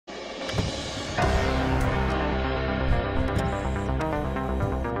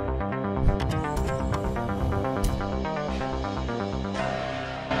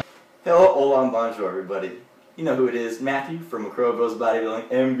Hello, hola, bonjour, everybody. You know who it is, Matthew from Croyle Bodybuilding,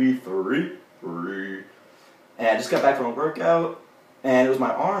 MB3. And I just got back from a workout, and it was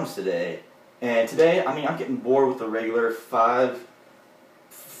my arms today. And today, I mean, I'm getting bored with the regular 4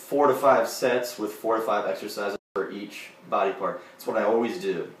 to 5 sets with 4 to 5 exercises for each body part. That's what I always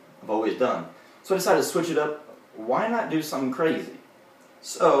do. I've always done. So I decided to switch it up. Why not do something crazy?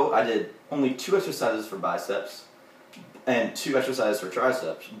 So I did only 2 exercises for biceps and 2 exercises for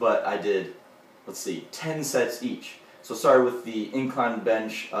triceps, but I did, let's see, 10 sets each. So started with the incline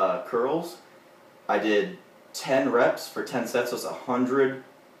bench curls. I did 10 reps for 10 sets, so it's 100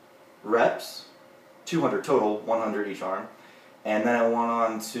 reps, 200 total, 100 each arm. And then I went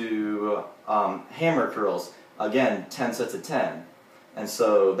on to hammer curls, again 10 sets of 10. And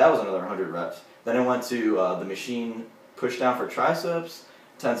so that was another 100 reps. Then I went to the machine push down for triceps,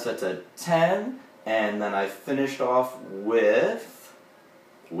 10 sets of 10. And then I finished off with,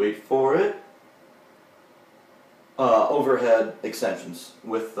 wait for it, overhead extensions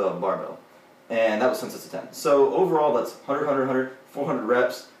with the barbell. And that was 10 sets of 10. So overall that's 100, 100, 100, 400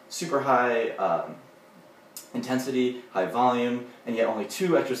 reps, super high intensity, high volume, and yet only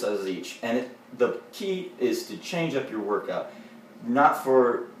 2 exercises each. And the key is to change up your workout. Not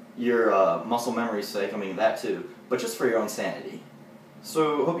for your muscle memory's sake, I mean that too, but just for your own sanity.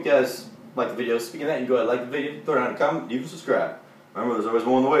 So hope you guys like the video. Speaking of that, you go ahead and like the video, throw down a comment, you can subscribe. Remember, there's always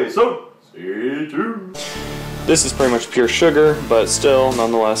one on the way, so stay tuned. This is pretty much pure sugar, but still,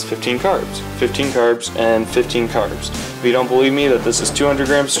 nonetheless, 15 carbs. 15 carbs and 15 carbs. If you don't believe me that this is 200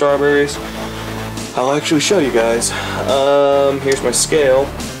 grams of strawberries, I'll actually show you guys. Here's my scale.